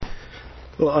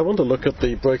Well, I want to look at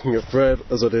the breaking of bread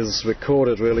as it is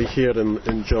recorded really here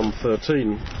in John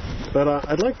 13. But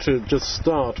I'd like to just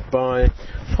start by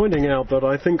pointing out that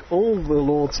I think all the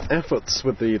Lord's efforts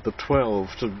with the 12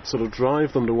 to sort of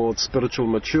drive them towards spiritual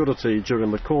maturity during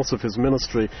the course of his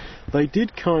ministry, they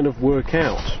did kind of work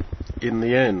out in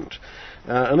the end.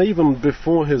 And even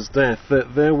before his death,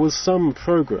 there was some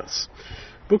progress.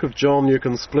 Book of John you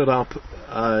can split up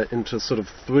into sort of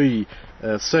three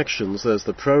sections. There's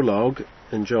the prologue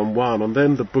in John 1, and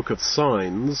then the book of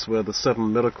signs, where the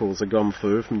 7 miracles are gone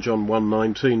through from John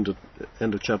 1:19 to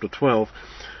end of chapter 12.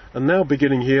 And now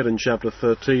beginning here in chapter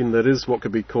 13, there is what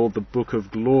could be called the book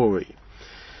of glory.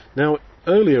 Now,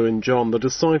 earlier in John, the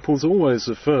disciples always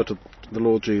refer to the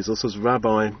Lord Jesus as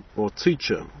rabbi or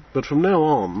teacher, but from now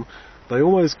on, they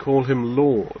always call him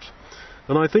Lord.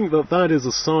 And I think that is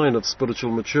a sign of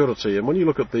spiritual maturity. And when you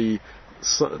look at the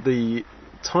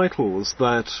titles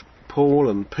that Paul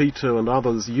and Peter and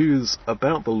others use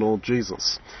about the Lord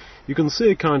Jesus, you can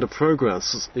see a kind of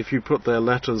progress if you put their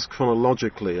letters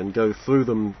chronologically and go through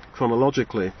them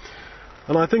chronologically.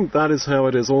 And I think that is how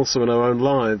it is also in our own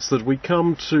lives, that we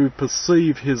come to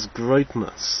perceive his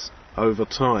greatness over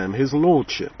time, his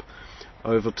lordship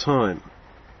over time.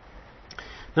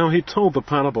 Now, he told the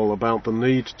parable about the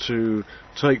need to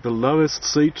take the lowest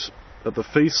seat at the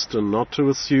feast and not to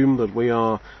assume that we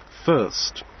are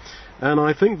first. And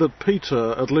I think that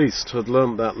Peter, at least, had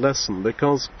learned that lesson,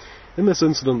 because in this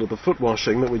incident of the foot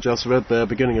washing that we just read there,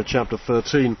 beginning of chapter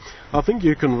 13, I think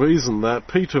you can reason that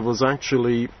Peter was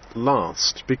actually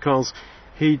last, because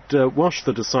he'd washed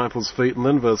the disciples' feet, and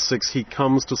then verse 6, he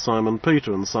comes to Simon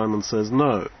Peter, and Simon says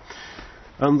no.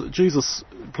 And Jesus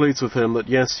pleads with him that,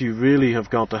 yes, you really have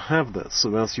got to have this,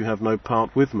 or else you have no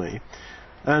part with me.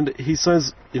 And he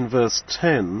says in verse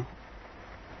 10,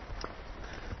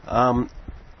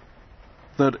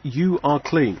 that you are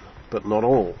clean, but not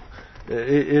all.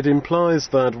 It implies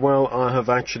that, well, I have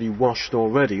actually washed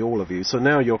already all of you, so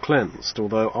now you're cleansed,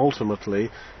 although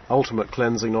ultimate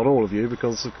cleansing not all of you,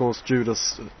 because, of course,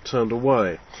 Judas turned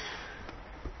away.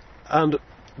 And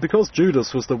because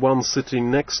Judas was the one sitting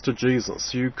next to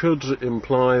Jesus, you could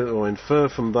imply or infer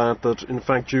from that in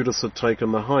fact Judas had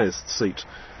taken the highest seat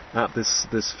at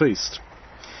this feast.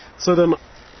 So then,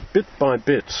 bit by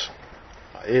bit,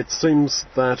 it seems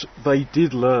that they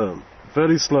did learn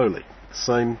very slowly.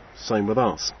 Same with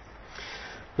us.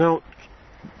 Now,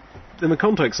 in the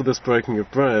context of this breaking of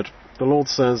bread, the Lord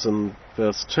says in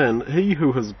verse 10, he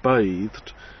who has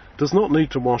bathed does not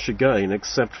need to wash again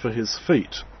except for his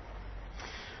feet.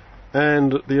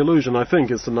 And the allusion, I think,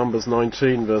 is to Numbers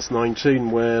 19, verse 19,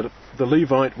 where the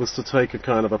Levite was to take a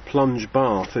kind of a plunge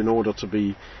bath in order to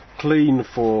be clean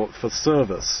for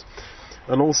service.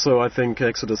 And also, I think,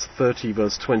 Exodus 30,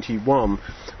 verse 21,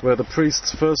 where the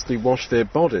priests firstly wash their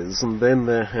bodies and then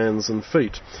their hands and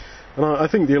feet. And I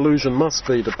think the allusion must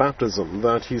be to baptism,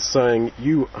 that he's saying,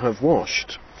 you have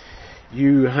washed.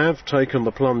 You have taken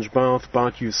the plunge bath,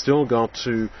 but you still got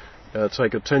to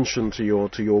take attention to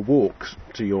your walk,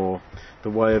 to the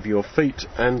way of your feet,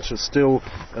 and to still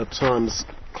at times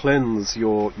cleanse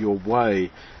your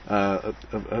way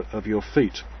of your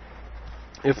feet.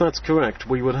 If that's correct,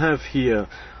 we would have here,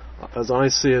 as I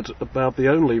see it, about the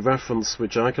only reference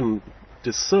which I can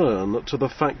discern to the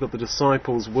fact that the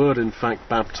disciples were in fact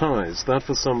baptized. That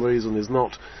for some reason is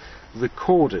not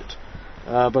recorded,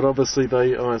 but obviously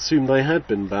I assume they had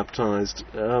been baptized.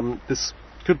 This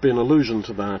could be an allusion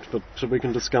to that, but we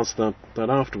can discuss that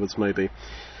afterwards maybe.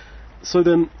 So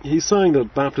then, he's saying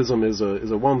that baptism is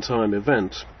a one-time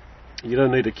event. You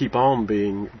don't need to keep on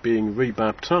being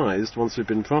rebaptized once you've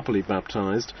been properly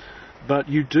baptized, but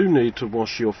you do need to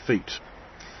wash your feet.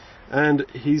 And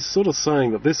he's sort of saying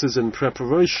that this is in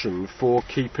preparation for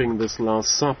keeping this Last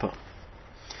Supper.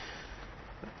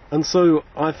 And so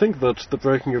I think that the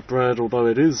breaking of bread, although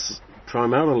it is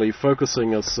primarily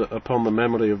focusing us upon the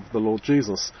memory of the Lord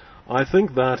Jesus, I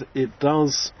think that it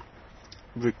does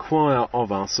require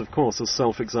of us, of course, a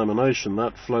self-examination.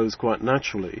 That flows quite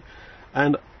naturally,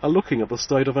 and a looking at the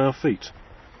state of our feet.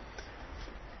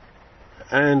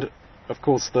 And, of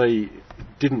course, they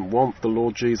didn't want the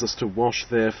Lord Jesus to wash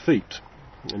their feet.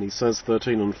 And he says,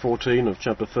 13 and 14 of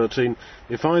chapter 13,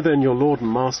 if I then, your Lord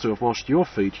and Master, have washed your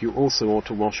feet, you also ought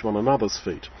to wash one another's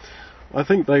feet. I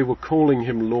think they were calling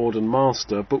him Lord and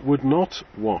Master, but would not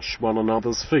wash one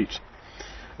another's feet.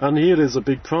 And here is a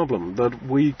big problem, that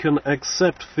we can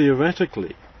accept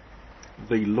theoretically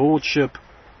the lordship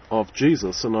of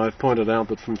Jesus, and I've pointed out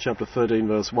that from chapter 13,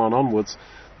 verse 1 onwards,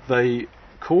 they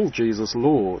call Jesus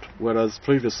Lord, whereas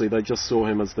previously they just saw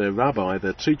him as their rabbi,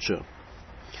 their teacher.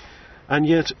 And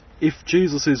yet, if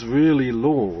Jesus is really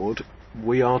Lord,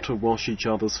 we are to wash each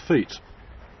other's feet.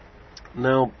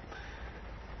 Now,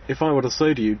 if I were to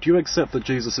say to you, do you accept that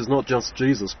Jesus is not just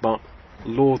Jesus, but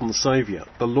Lord and Saviour,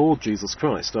 the Lord Jesus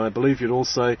Christ? I believe you'd all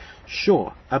say,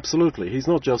 sure, absolutely. He's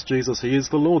not just Jesus, he is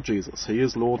the Lord Jesus. He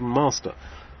is Lord and Master.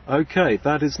 Okay,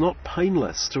 that is not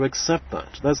painless to accept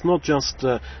that. That's not just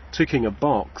ticking a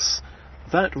box.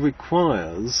 That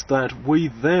requires that we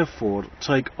therefore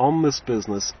take on this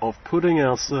business of putting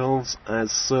ourselves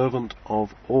as servant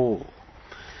of all.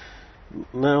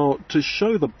 Now, to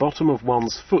show the bottom of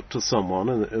one's foot to someone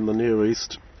in the Near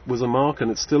East was a mark,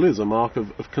 and it still is, a mark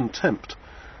of contempt.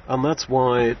 And that's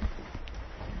why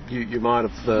you might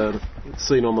have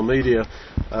seen on the media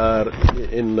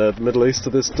in the Middle East to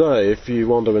this day, if you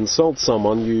want to insult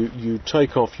someone, you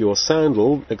take off your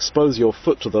sandal, expose your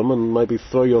foot to them, and maybe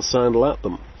throw your sandal at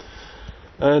them.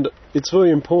 And it's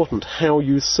very important how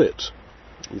you sit.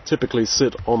 You typically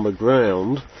sit on the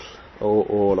ground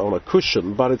or on a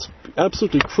cushion, but it's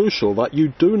absolutely crucial that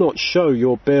you do not show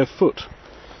your bare foot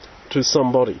to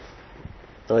somebody.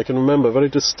 I can remember very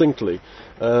distinctly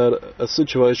a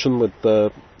situation with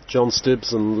John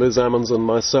Stibbs and Liz Ammons and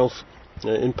myself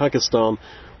in Pakistan,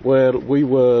 where we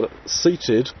were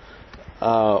seated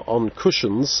on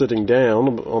cushions, sitting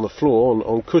down on the floor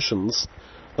on cushions,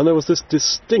 and there was this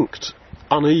distinct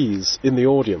unease in the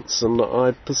audience, and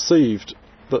I perceived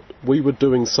that we were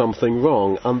doing something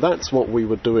wrong, and that's what we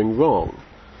were doing wrong.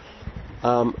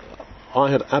 I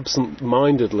had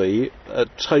absent-mindedly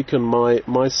taken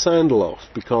my sandal off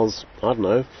because, I don't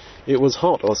know, it was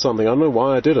hot or something. I don't know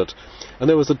why I did it. And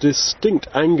there was a distinct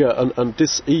anger and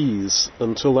dis-ease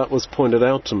until that was pointed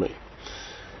out to me.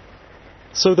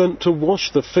 So then, to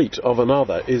wash the feet of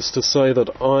another is to say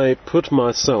that I put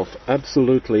myself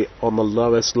absolutely on the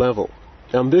lowest level.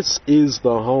 And this is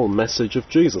the whole message of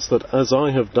Jesus, that as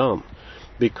I have done,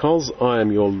 because I am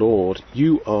your Lord,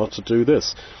 you are to do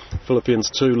this.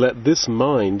 Philippians 2, let this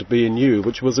mind be in you,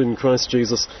 which was in Christ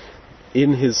Jesus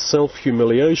in his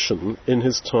self-humiliation in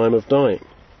his time of dying.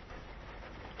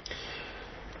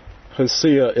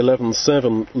 Hosea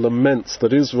 11:7 laments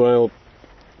that Israel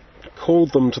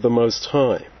called them to the Most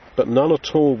High, but none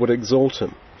at all would exalt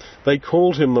him. They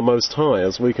called him the Most High,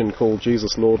 as we can call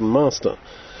Jesus Lord and Master.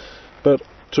 But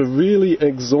to really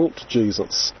exalt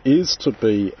Jesus is to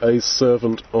be a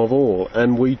servant of all,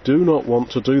 and we do not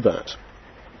want to do that.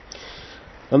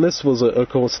 And this was, of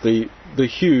course, the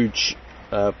huge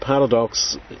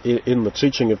paradox in the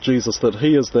teaching of Jesus, that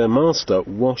he as their master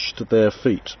washed their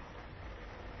feet.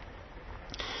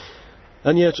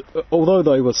 And yet, although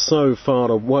they were so far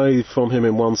away from him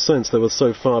in one sense, they were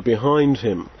so far behind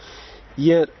him,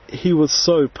 yet he was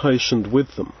so patient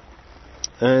with them.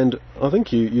 And I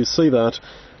think you see that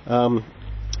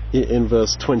in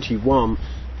verse 21,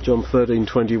 John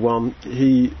 13:21,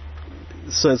 he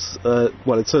says,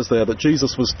 it says there that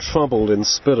Jesus was troubled in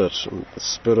spirit, and the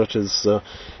spirit is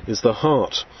the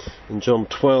heart. In John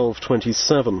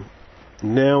 12:27,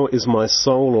 now is my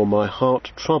soul or my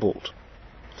heart troubled.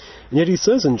 And yet he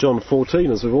says in John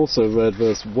 14, as we've also read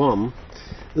verse 1,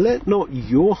 let not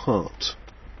your heart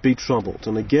be troubled.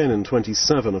 And again in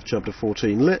 27 of chapter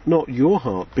 14, let not your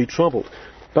heart be troubled.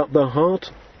 But the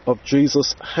heart of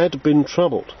Jesus had been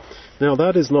troubled. Now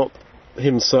that is not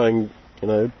him saying,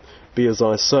 be as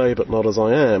I say but not as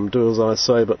I am, do as I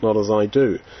say but not as I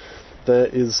do. There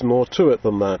is more to it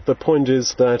than that. The point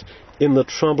is that in the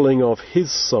troubling of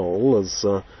his soul, as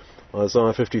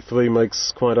Isaiah 53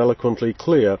 makes quite eloquently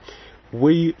clear,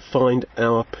 we find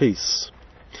our peace.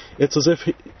 It's as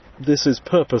if this is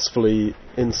purposefully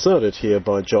inserted here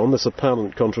by John, this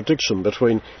apparent contradiction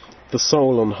between the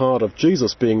soul and heart of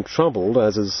Jesus being troubled,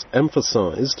 as is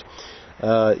emphasized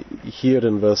here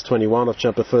in verse 21 of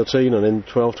chapter 13 and in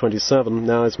 12:27,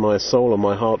 now is my soul and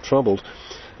my heart troubled,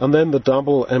 and then the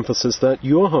double emphasis that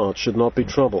your heart should not be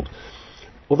troubled.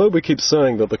 Although we keep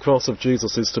saying that the cross of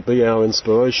Jesus is to be our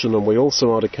inspiration and we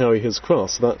also are to carry his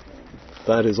cross,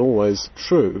 that is always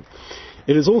true,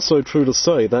 it is also true to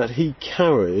say that he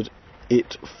carried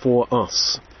it for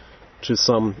us to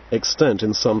some extent,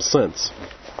 in some sense,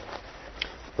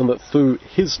 and that through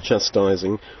his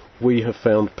chastising we have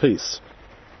found peace.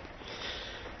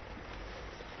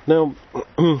 Now,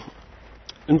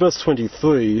 in verse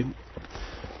 23,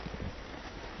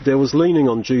 there was leaning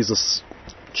on Jesus'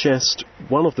 chest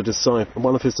one of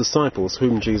his disciples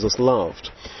whom Jesus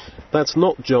loved. That's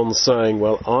not John saying,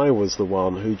 well, I was the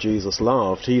one who Jesus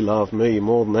loved. He loved me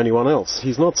more than anyone else.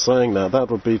 He's not saying that. That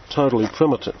would be totally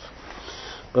primitive.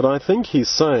 But I think he's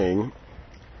saying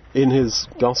in his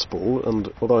gospel,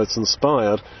 and although it's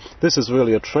inspired, this is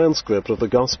really a transcript of the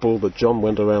gospel that John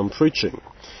went around preaching.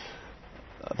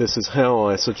 This is how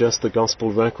I suggest the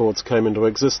Gospel records came into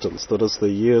existence, that as the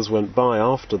years went by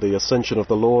after the ascension of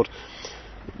the Lord,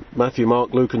 Matthew,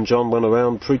 Mark, Luke and John went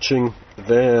around preaching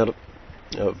their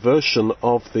version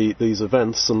of these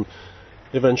events, and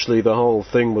eventually the whole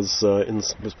thing was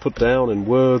put down in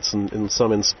words and in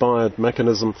some inspired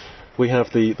mechanism. We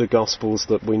have the Gospels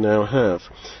that we now have.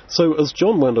 So as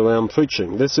John went around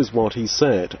preaching, this is what he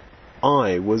said: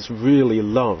 I was really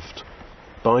loved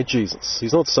by Jesus.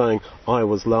 He's not saying I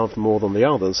was loved more than the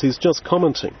others. He's just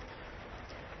commenting,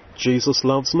 Jesus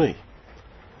loves me.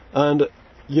 And,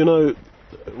 you know,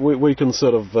 we can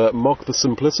sort of mock the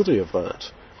simplicity of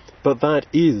that. But that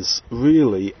is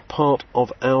really part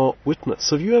of our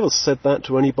witness. Have you ever said that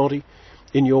to anybody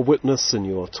in your witness, and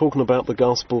you're talking about the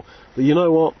gospel, that, you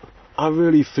know what, I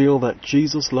really feel that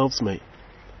Jesus loves me?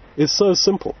 It's so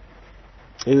simple.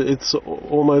 It's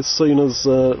almost seen as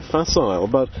facile,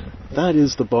 but that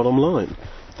is the bottom line,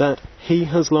 that he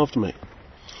has loved me.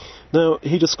 Now,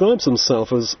 he describes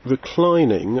himself as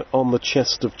reclining on the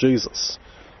chest of Jesus.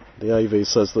 The AV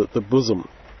says that the bosom.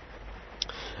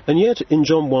 And yet, in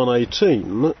John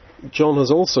 1:18, John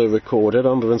has also recorded,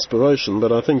 under inspiration,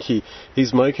 but I think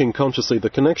he's making consciously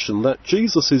the connection, that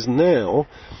Jesus is now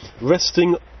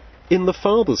resting in the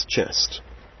Father's chest.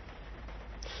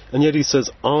 And yet he says,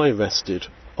 I rested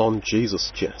on Jesus'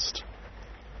 chest.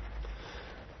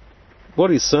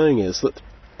 What he's saying is that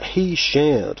he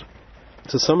shared,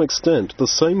 to some extent, the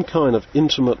same kind of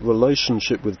intimate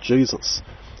relationship with Jesus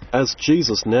as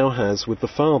Jesus now has with the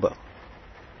Father.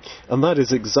 And that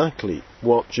is exactly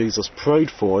what Jesus prayed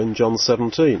for in John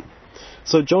 17.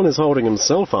 So John is holding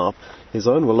himself up, his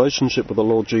own relationship with the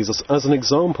Lord Jesus, as an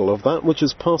example of that which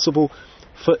is possible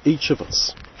for each of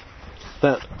us.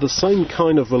 That the same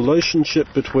kind of relationship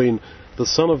between the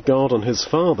Son of God and his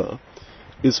Father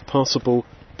is possible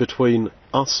between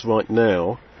us right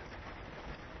now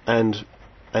and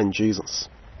Jesus.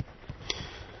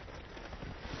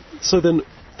 So then,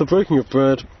 the breaking of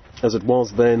bread, as it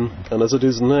was then and as it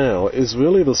is now, is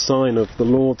really the sign of the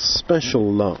Lord's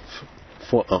special love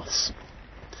for us.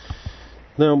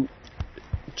 Now,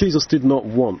 Jesus did not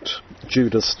want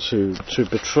Judas to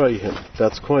betray him.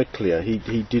 That's quite clear.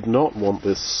 He did not want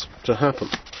this to happen.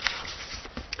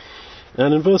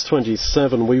 And in verse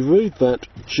 27 we read that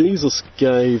Jesus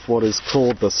gave what is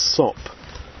called the sop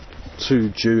to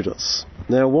Judas.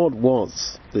 Now, what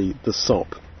was the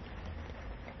sop?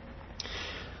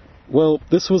 Well,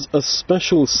 this was a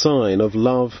special sign of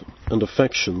love and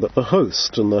affection that the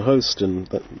host, and the host in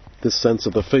this sense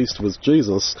of the feast was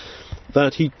Jesus,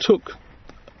 that he took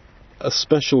a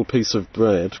special piece of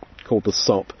bread called the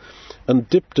sop and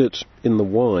dipped it in the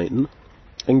wine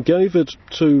and gave it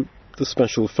to the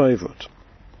special favourite.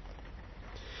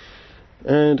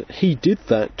 And he did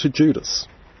that to Judas.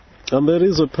 And there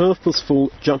is a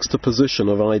purposeful juxtaposition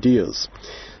of ideas,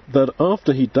 that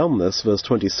after he'd done this, verse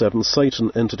 27, Satan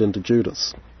entered into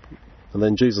Judas. And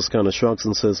then Jesus kind of shrugs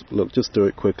and says, look, just do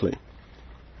it quickly.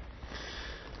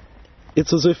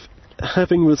 It's as if,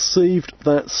 having received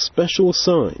that special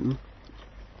sign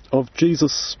of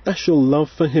Jesus' special love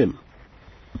for him,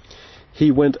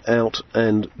 he went out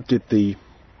and did the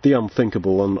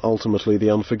unthinkable and ultimately the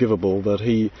unforgivable, that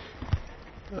he,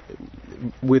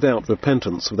 without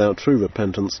repentance, without true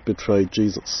repentance, betrayed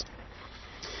Jesus.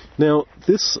 Now,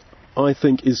 this, I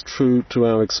think, is true to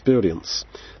our experience,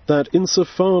 that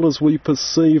insofar as we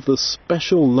perceive the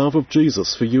special love of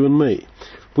Jesus for you and me,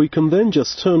 we can then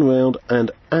just turn around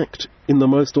and act in the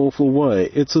most awful way.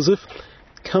 It's as if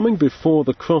coming before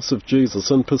the cross of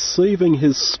Jesus and perceiving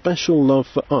his special love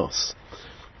for us,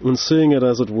 and seeing it,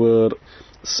 as it were,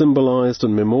 symbolized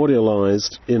and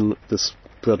memorialized in this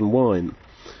bread and wine,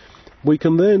 we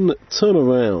can then turn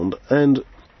around and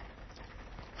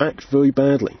act very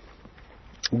badly,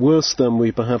 worse than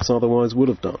we perhaps otherwise would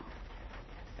have done.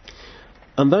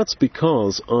 And that's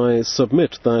because I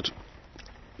submit that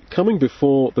coming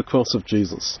before the cross of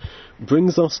Jesus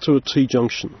brings us to a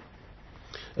T-junction,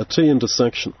 a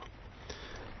T-intersection.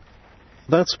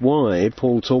 That's why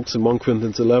Paul talks in 1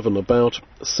 Corinthians 11 about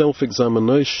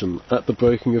self-examination at the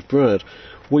breaking of bread.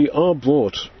 We are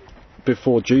brought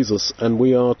before Jesus, and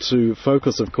we are to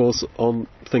focus, of course, on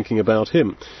thinking about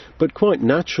him. But quite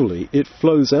naturally, it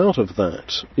flows out of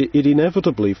that. It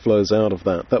inevitably flows out of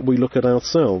that we look at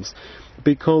ourselves,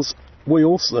 because we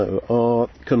also are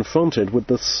confronted with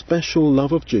the special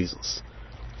love of Jesus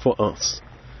for us.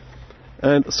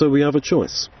 And so we have a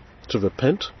choice: to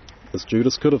repent, as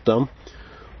Judas could have done,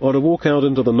 or to walk out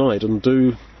into the night and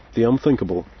do the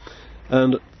unthinkable.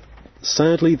 And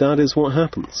sadly, that is what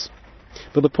happens.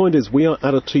 But the point is, we are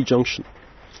at a T-junction.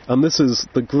 And this is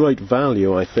the great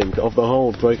value, I think, of the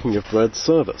whole breaking of bread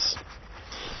service,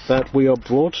 that we are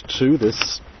brought to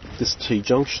this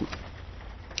T-junction.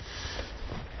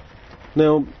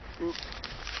 Now,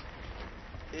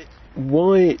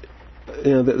 why?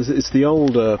 It's the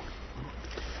old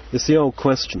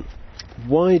question.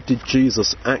 Why did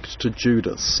Jesus act to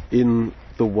Judas in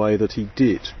the way that he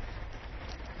did?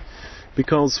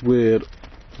 Because we're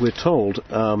told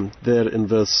there in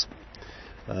verse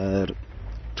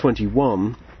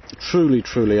 21, truly,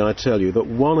 truly, I tell you that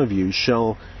one of you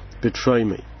shall betray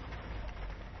me.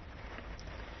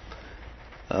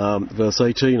 Verse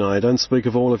 18, I don't speak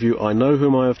of all of you, I know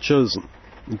whom I have chosen,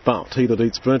 but he that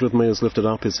eats bread with me has lifted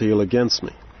up his heel against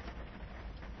me.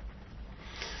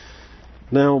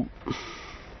 Now,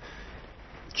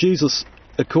 Jesus,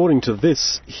 according to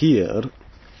this here,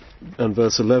 and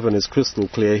verse 11 is crystal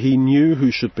clear, he knew who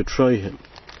should betray him.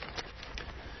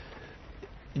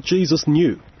 Jesus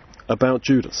knew about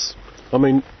Judas. I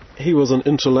mean, he was an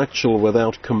intellectual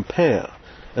without compare,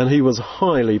 and he was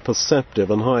highly perceptive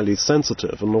and highly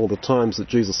sensitive, and all the times that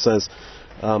Jesus says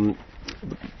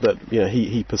that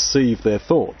he perceived their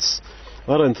thoughts.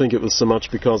 I don't think it was so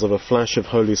much because of a flash of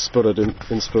Holy Spirit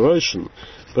inspiration,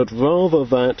 but rather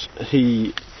that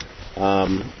he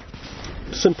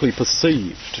simply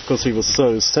perceived, because he was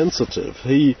so sensitive,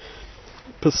 he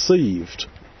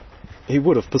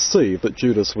would have perceived that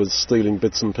Judas was stealing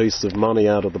bits and pieces of money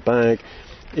out of the bag.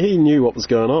 He knew what was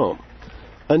going on.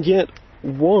 And yet,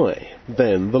 why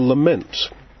then the lament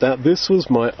that this was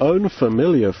my own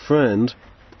familiar friend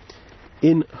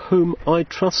in whom I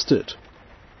trusted?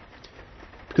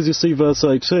 Because you see, verse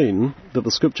 18, that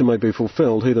the scripture may be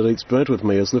fulfilled, he that eats bread with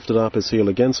me has lifted up his heel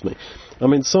against me. I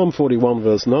mean, Psalm 41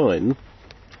 verse 9,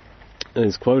 and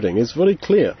he's quoting, is very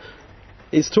clear.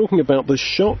 He's talking about the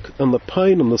shock and the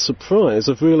pain and the surprise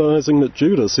of realizing that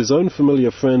Judas, his own familiar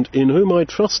friend, in whom I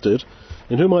trusted,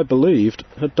 in whom I believed,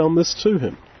 had done this to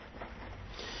him.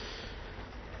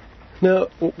 Now,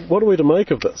 what are we to make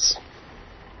of this?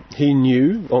 He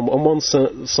knew, on one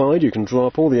side you can draw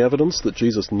up all the evidence that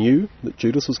Jesus knew that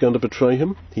Judas was going to betray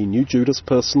him. He knew Judas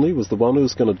personally was the one who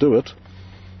was going to do it,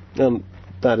 and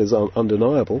that is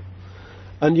undeniable.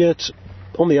 And yet,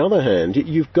 on the other hand,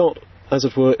 you've got, as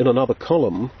it were, in another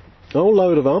column, a whole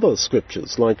load of other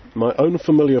scriptures, like my own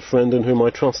familiar friend in whom I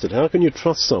trusted. How can you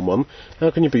trust someone?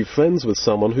 How can you be friends with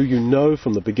someone who you know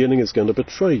from the beginning is going to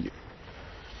betray you?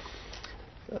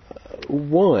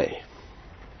 Why?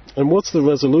 And what's the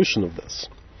resolution of this?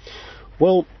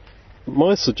 Well,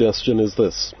 my suggestion is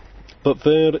this, that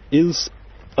there is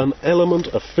an element,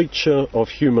 a feature of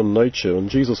human nature, and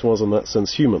Jesus was in that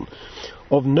sense human,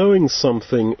 of knowing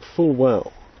something full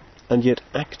well, and yet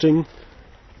acting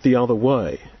the other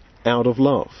way, out of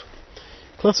love.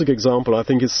 Classic example, I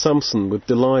think, is Samson with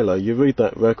Delilah. You read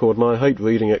that record, and I hate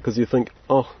reading it because you think,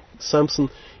 oh, Samson,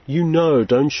 you know,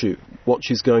 don't you, what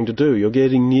she's going to do. You're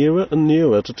getting nearer and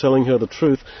nearer to telling her the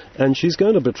truth, and she's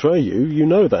going to betray you. You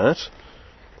know that.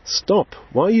 Stop.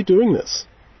 Why are you doing this?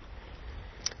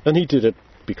 And he did it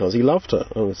because he loved her.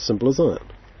 Oh, as simple as that.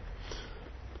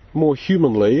 More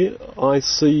humanly, I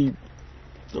see,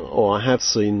 or I have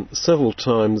seen several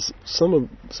times, some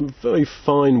very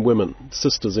fine women,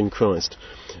 sisters in Christ,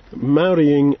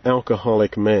 marrying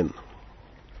alcoholic men.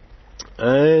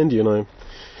 And,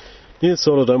 you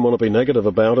sort of don't want to be negative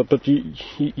about it, but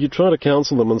you try to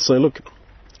counsel them and say, look,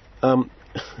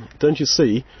 don't you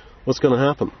see what's going to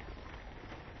happen?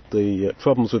 The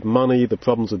problems with money, the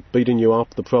problems with beating you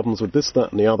up, the problems with this,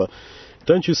 that and the other.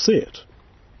 Don't you see it?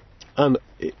 And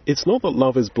it's not that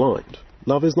love is blind.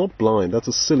 Love is not blind. That's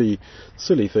a silly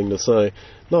thing to say.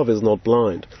 Love is not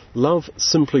blind. Love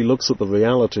simply looks at the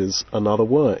realities another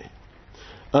way.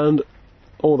 And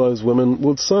all those women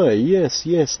would say, yes,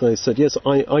 they said, yes,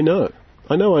 I know.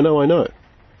 But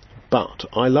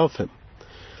I love him.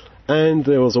 And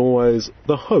there was always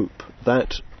the hope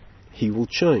that he will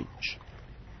change.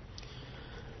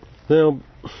 Now,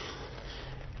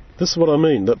 this is what I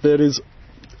mean, that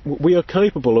we are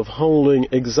capable of holding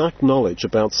exact knowledge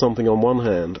about something on one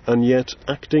hand, and yet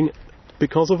acting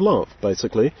because of love,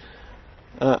 basically,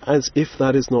 as if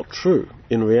that is not true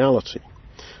in reality.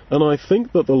 And I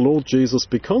think that the Lord Jesus,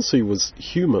 because he was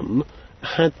human,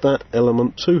 had that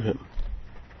element to him.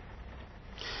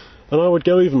 And I would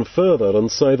go even further and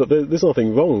say that there's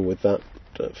nothing wrong with that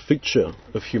feature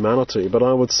of humanity, but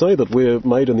I would say that we're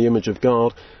made in the image of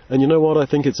God, and you know what, I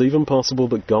think it's even possible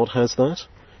that God has that.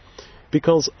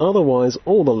 Because otherwise,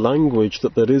 all the language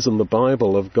that there is in the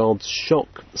Bible of God's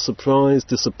shock, surprise,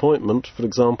 disappointment, for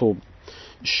example,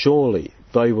 surely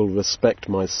they will respect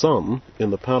my son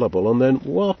in the parable, and then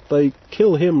what? They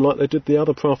kill him like they did the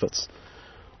other prophets.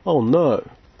 Oh no.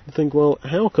 You think, well,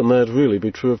 how can that really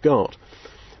be true of God?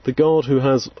 The God who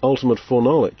has ultimate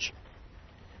foreknowledge.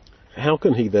 How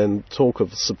can he then talk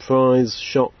of surprise,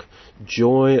 shock,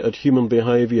 joy at human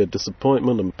behaviour,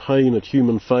 disappointment and pain at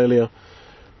human failure?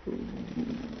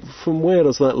 From where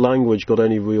has that language got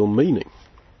any real meaning,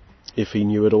 if he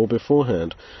knew it all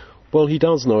beforehand? Well, he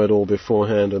does know it all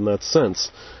beforehand in that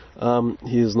sense.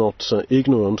 He is not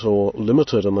ignorant or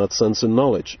limited in that sense in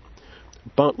knowledge.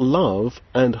 But love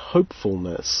and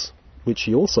hopefulness, which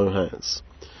he also has,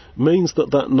 means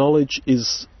that that knowledge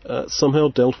is somehow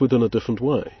dealt with in a different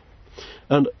way.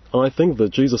 And I think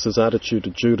that Jesus' attitude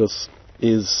to Judas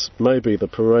is maybe the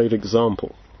parade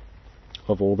example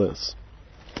of all this.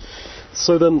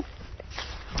 So then,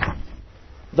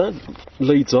 that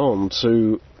leads on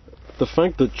to the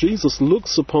fact that Jesus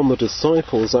looks upon the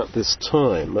disciples at this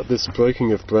time, at this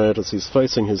breaking of bread as he's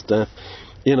facing his death,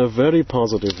 in a very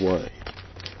positive way.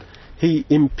 He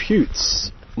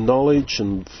imputes knowledge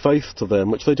and faith to them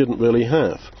which they didn't really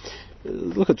have.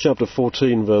 Look at chapter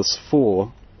 14, verse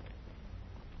 4.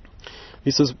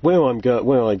 He says, where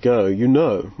I go, you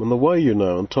know, and the way you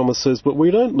know. And Thomas says, but we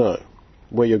don't know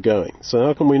where you're going, so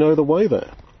how can we know the way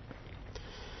there?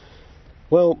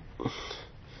 Well,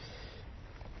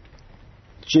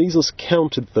 Jesus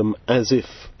counted them as if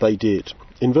they did.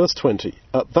 In verse 20,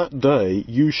 at that day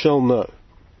you shall know,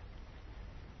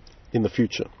 in the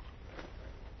future.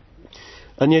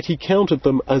 And yet he counted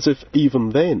them as if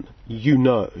even then you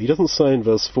know. He doesn't say in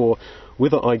verse 4,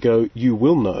 whither I go you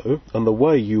will know, and the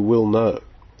way you will know.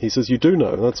 He says you do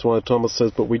know. That's why Thomas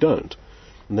says, but we don't.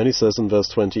 And then he says in verse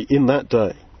 20, in that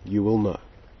day you will know.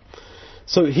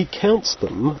 So he counts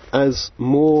them as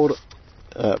more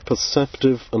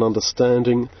perceptive and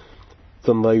understanding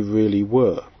than they really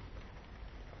were.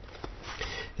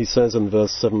 He says in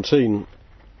verse 17,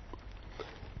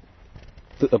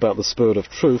 about the Spirit of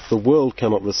truth, the world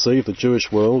cannot receive, the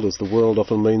Jewish world, as the world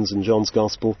often means in John's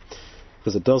Gospel,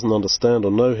 because it doesn't understand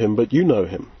or know him, but you know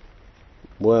him.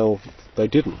 Well, they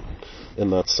didn't, in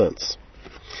that sense.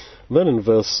 Then in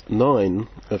verse 9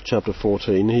 of chapter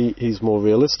 14, he's more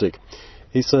realistic.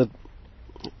 He said,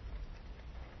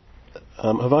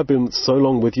 have I been so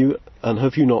long with you, and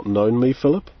have you not known me,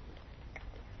 Philip?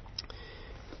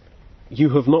 You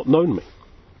have not known me.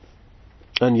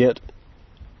 And yet,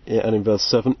 and in verse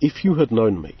 7, if you had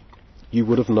known me, you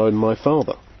would have known my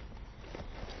Father.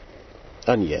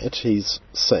 And yet, he's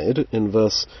said in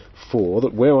verse 4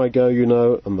 that where I go you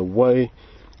know, and the way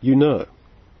you know.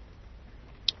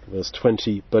 Verse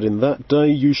 20, but in that day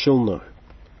you shall know.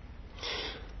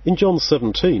 In John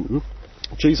 17,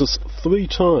 Jesus 3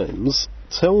 times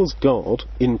tells God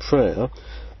in prayer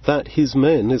that his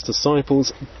men, his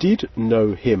disciples, did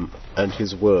know him and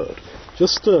his word.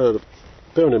 Just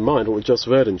bearing in mind what we just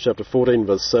read in chapter 14,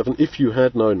 verse 7, if you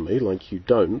had known me, like you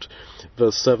don't.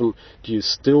 Verse 7, do you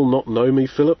still not know me,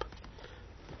 Philip?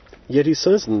 Yet he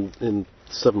says in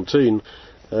 17,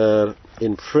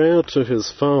 in prayer to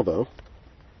his Father,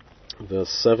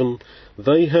 verse 7,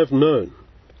 they have known.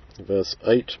 Verse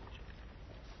 8,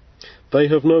 they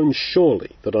have known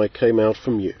surely that I came out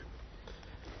from you.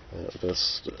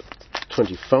 Verse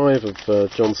 25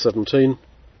 of John 17,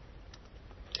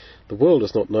 the world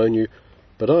has not known you,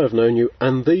 but I have known you,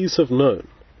 and these have known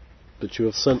that you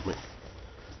have sent me.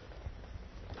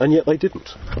 And yet they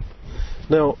didn't.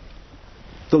 Now,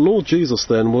 the Lord Jesus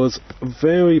then was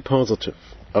very positive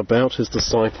about his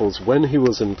disciples when he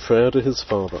was in prayer to his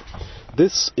Father.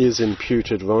 This is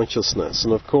imputed righteousness,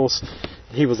 and of course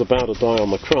he was about to die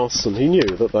on the cross, and he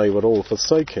knew that they would all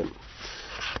forsake him.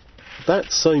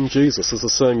 That same Jesus is the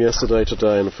same yesterday,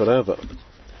 today, and forever.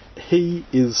 He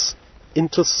is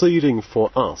interceding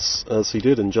for us, as he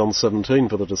did in John 17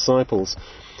 for the disciples,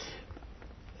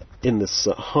 in this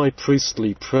high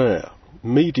priestly prayer,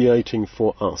 mediating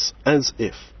for us as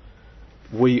if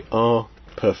we are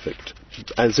perfect,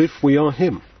 as if we are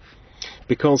him,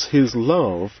 because his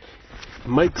love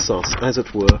makes us, as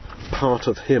it were, part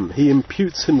of him. He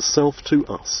imputes himself to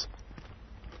us.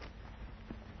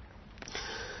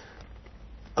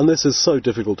 And this is so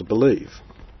difficult to believe,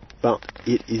 but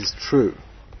it is true.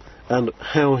 And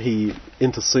how he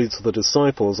intercedes for the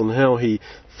disciples and how he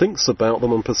thinks about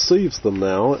them and perceives them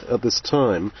now at this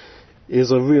time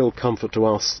is a real comfort to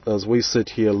us as we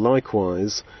sit here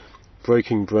likewise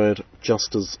breaking bread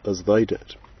just as they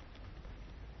did.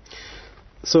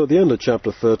 So at the end of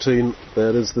chapter 13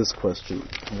 there is this question,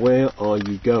 where are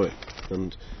you going?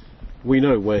 And we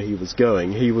know where he was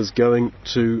going. He was going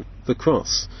to the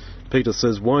cross. Peter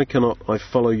says, why cannot I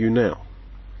follow you now?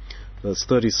 Verse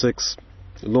 36,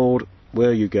 Lord, where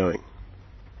are you going?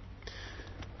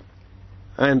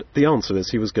 And the answer is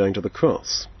he was going to the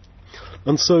cross.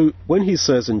 And so when he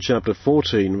says in chapter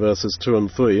 14, verses 2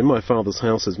 and 3, "In my Father's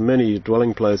house is many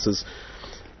dwelling places,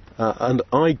 and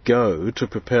I go to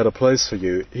prepare a place for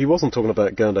you," he wasn't talking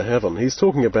about going to heaven. He's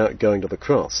talking about going to the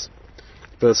cross.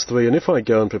 Verse 3, "And if I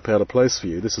go and prepare a place for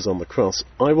you," this is on the cross,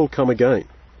 "I will come again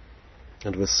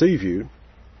and receive you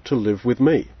to live with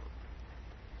me,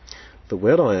 that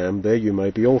where I am, there you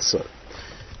may be also."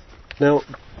 Now,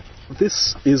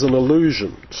 this is an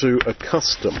allusion to a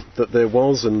custom that there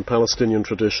was in Palestinian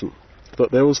tradition,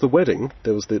 that there was the wedding,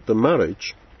 there was the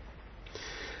marriage,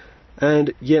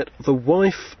 and yet the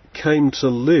wife came to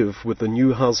live with the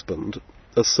new husband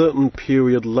a certain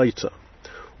period later,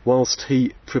 whilst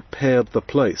he prepared the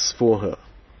place for her.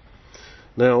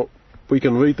 Now, we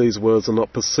can read these words and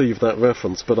not perceive that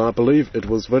reference, but I believe it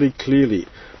was very clearly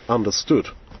understood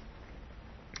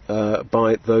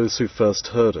by those who first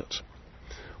heard it.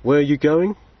 Where are you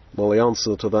going? Well, the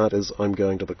answer to that is, I'm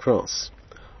going to the cross.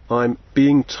 I'm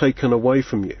being taken away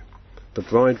from you. The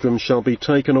bridegroom shall be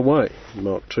taken away.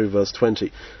 Mark 2, verse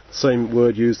 20. Same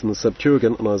word used in the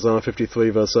Septuagint in Isaiah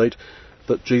 53, verse 8,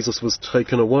 that Jesus was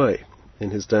taken away in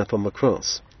his death on the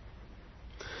cross.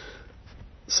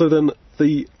 So then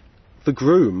the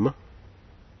groom,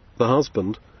 the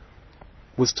husband,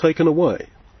 was taken away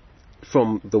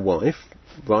from the wife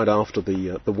right after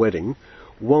the wedding,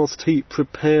 whilst he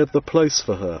prepared the place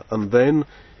for her, and then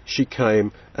she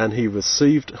came and he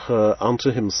received her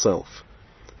unto himself,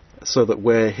 so that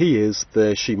where he is,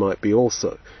 there she might be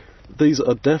also. These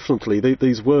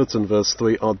words in verse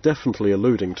 3 are definitely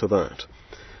alluding to that.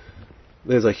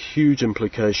 There's a huge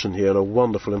implication here, a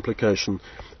wonderful implication,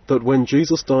 that when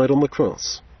Jesus died on the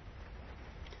cross,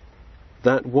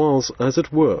 that was, as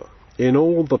it were, in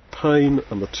all the pain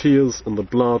and the tears and the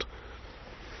blood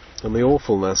and the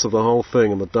awfulness of the whole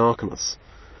thing and the darkness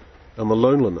and the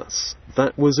loneliness,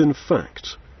 that was in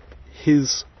fact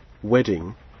his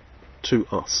wedding to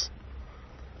us.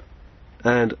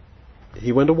 And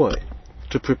he went away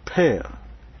to prepare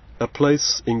a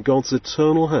place in God's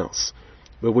eternal house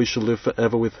where we shall live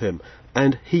forever with him.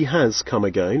 And he has come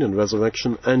again in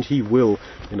resurrection, and he will,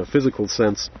 in a physical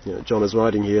sense. John is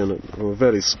writing here in a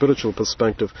very spiritual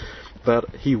perspective, that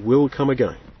he will come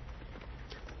again.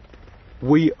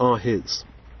 We are his.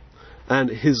 And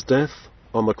his death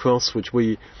on the cross, which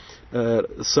we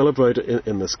celebrate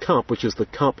in this cup, which is the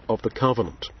cup of the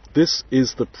covenant, this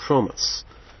is the promise,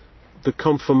 the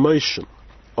confirmation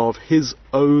of his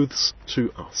oaths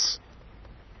to us.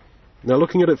 Now,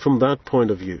 looking at it from that point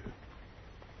of view,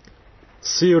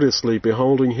 seriously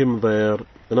beholding him there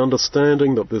and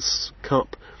understanding that this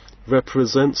cup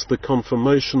represents the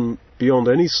confirmation beyond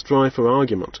any strife or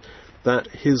argument that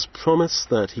his promise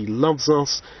that he loves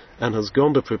us and has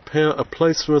gone to prepare a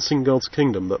place for us in God's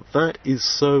kingdom, that is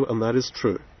so and that is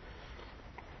true.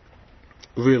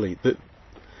 Really, that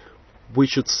we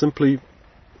should simply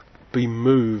be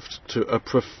moved to a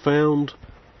profound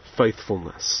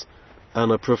faithfulness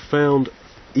and a profound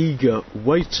eager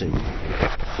waiting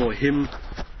for him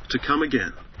to come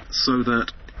again, so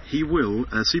that he will,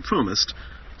 as he promised,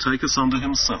 take us unto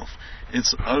himself.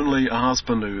 It's only a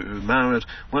husband who married,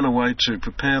 went away to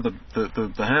prepare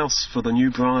the house for the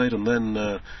new bride and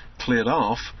then cleared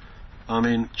off. I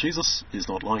mean, Jesus is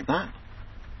not like that.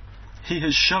 He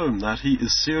has shown that he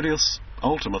is serious,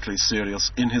 ultimately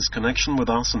serious, in his connection with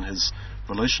us and his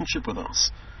relationship with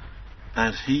us.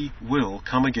 And he will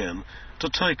come again to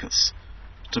take us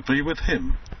to be with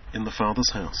him in the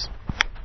Father's house.